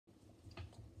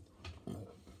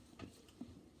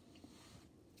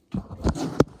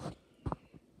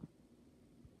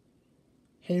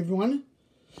Hey everyone,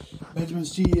 Benjamin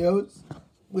Studios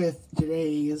with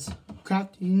today's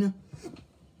Crafting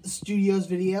Studios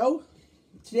video.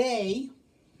 Today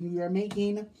we are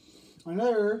making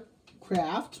another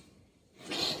craft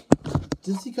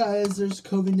just because there's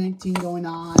COVID-19 going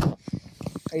on.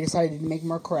 I decided to make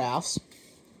more crafts.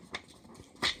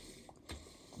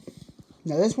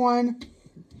 Now this one,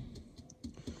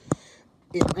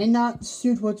 it may not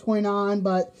suit what's going on,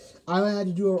 but I wanted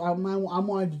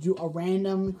to do a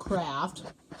random craft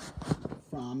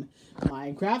from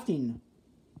my crafting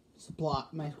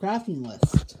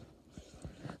list.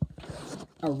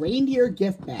 A reindeer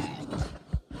gift bag.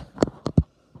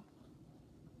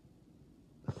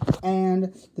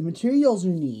 And the materials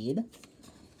you need: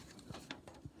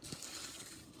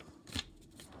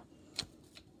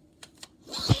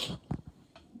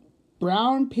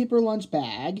 brown paper lunch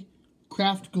bag,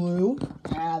 craft glue.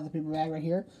 I have the paper bag right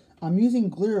here. I'm using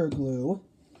glitter glue.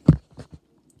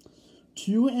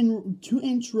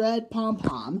 2-inch red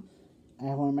pom-pom. I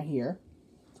have one right here.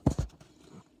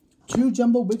 2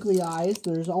 jumbo wiggly eyes.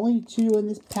 There's only 2 in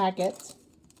this packet.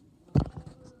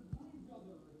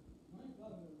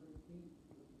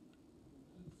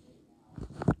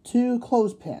 2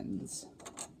 clothespins.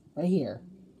 Right here.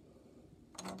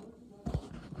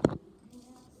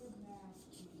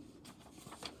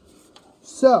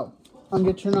 So, I'm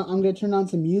gonna turn on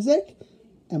some music,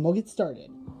 and we'll get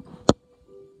started.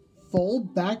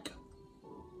 Fold back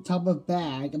top of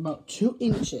bag about 2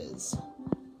 inches.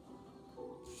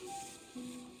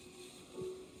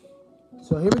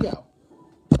 So here we go.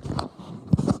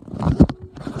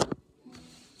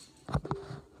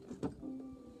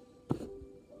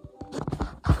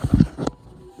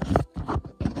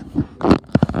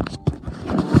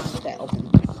 Get that open.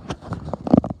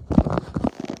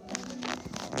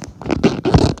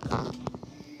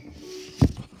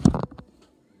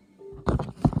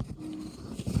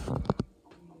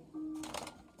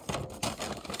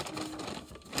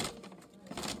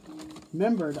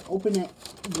 Remember to open it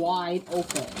wide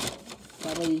open.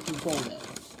 That way you can fold it.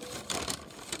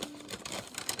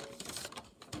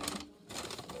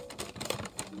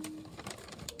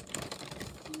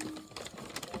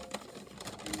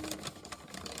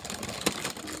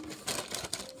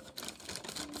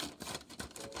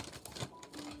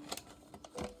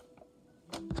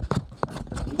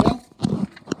 There you go.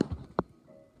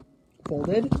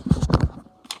 Folded.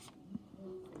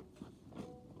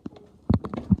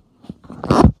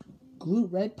 Glue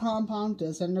red pom-pom to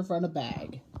the center front of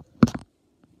bag.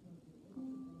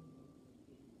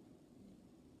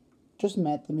 Just a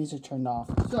minute, the music turned off.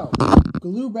 So,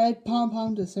 glue red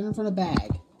pom-pom to the center front of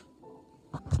bag.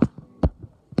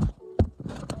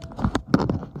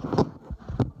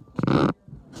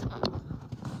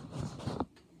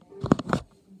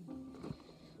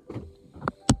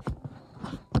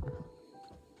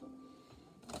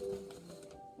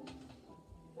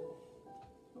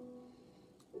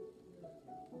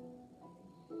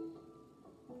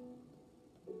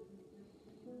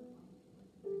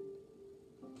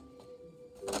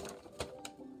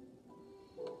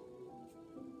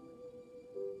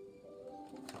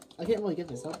 I can't really get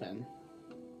this open.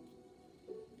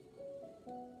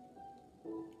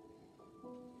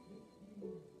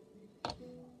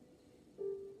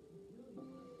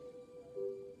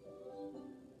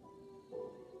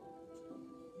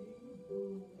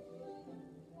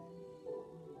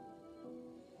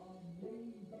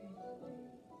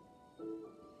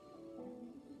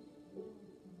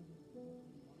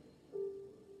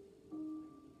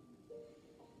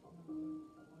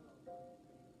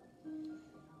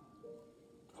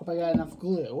 Hope I got enough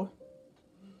glue.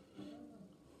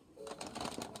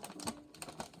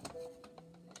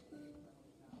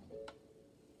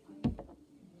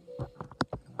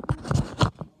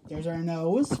 There's our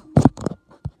nose.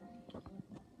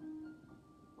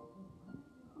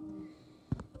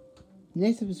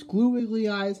 Next up is glue wiggly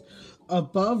eyes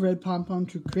above red pom-pom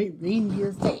to create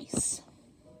reindeer face.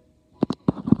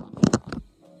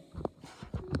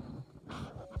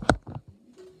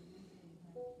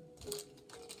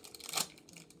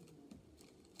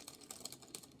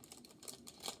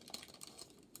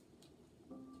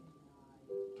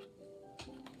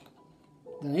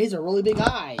 Now these are really big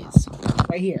eyes.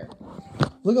 Right here.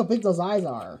 Look how big those eyes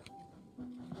are.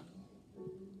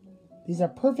 These are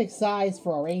perfect size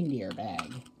for a reindeer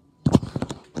bag.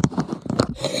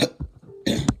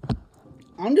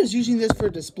 I'm just using this for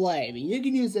display, but you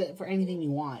can use it for anything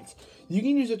you want. You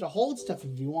can use it to hold stuff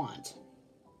if you want.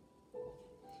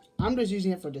 I'm just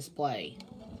using it for display.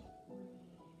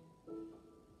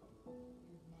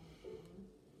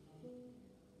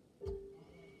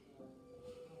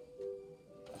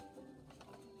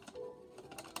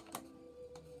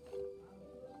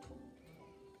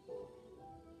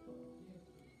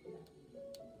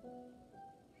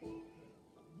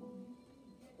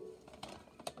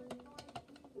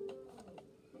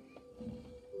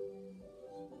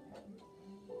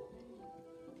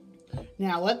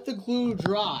 Now let the glue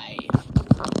dry.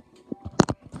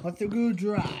 Let the glue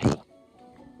dry.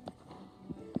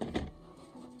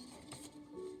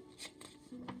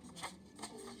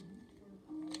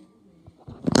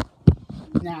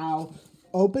 Now,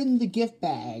 open the gift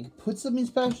bag. Put something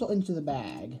special into the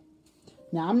bag.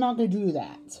 Now, I'm not going to do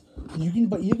that.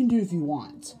 But you can do it if you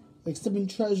want. Like something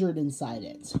treasured inside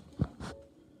it.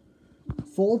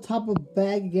 Fold top of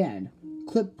bag again.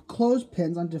 Clip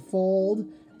clothespins onto fold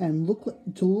and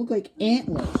look like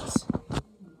antlers.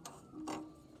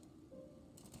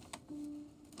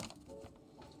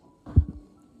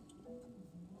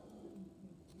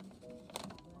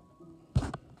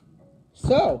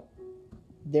 So,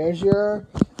 there's your,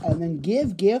 and then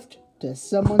give gift to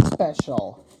someone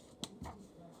special.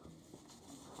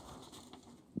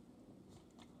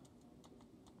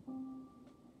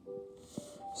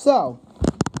 So,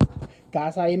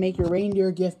 that's how you make your reindeer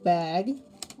gift bag.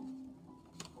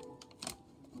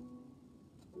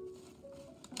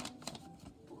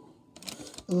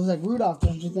 It looks like Rudolph,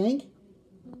 don't you think?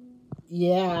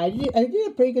 Yeah, I did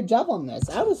a pretty good job on this.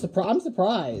 I'm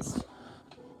surprised.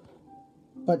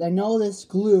 But I know this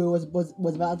glue was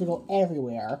about to go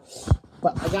everywhere.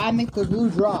 But I gotta make the glue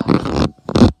dry.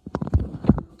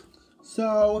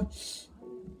 So,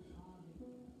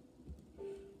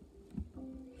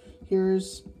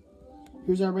 here's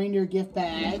our reindeer gift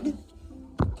bag.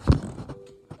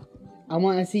 I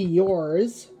want to see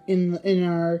yours in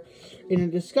a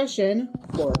discussion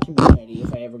for a community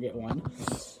if I ever get one.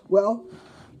 Well,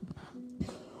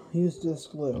 use this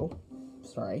glue.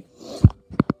 Sorry.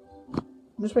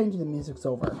 I'm just waiting until the music's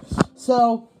over.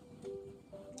 So,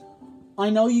 I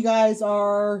know you guys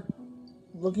are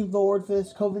looking forward for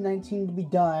this COVID-19 to be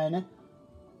done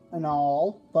and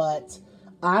all, but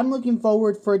I'm looking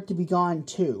forward for it to be gone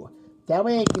too. That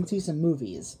way I can see some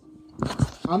movies.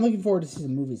 I'm looking forward to see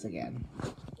some movies again.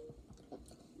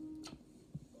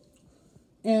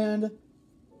 And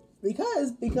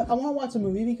because I want to watch a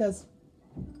movie because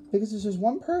there's just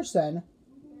one person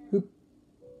who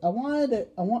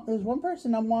there's one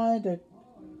person I wanted to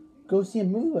go see a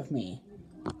movie with me.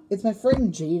 It's my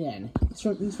friend Jaden.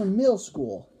 He's from middle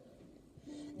school.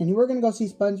 And we're gonna go see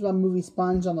SpongeBob movie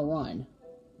Sponge on the Run.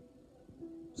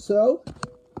 So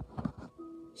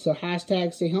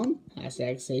hashtag stay home,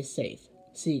 hashtag stay safe.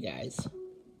 See you guys.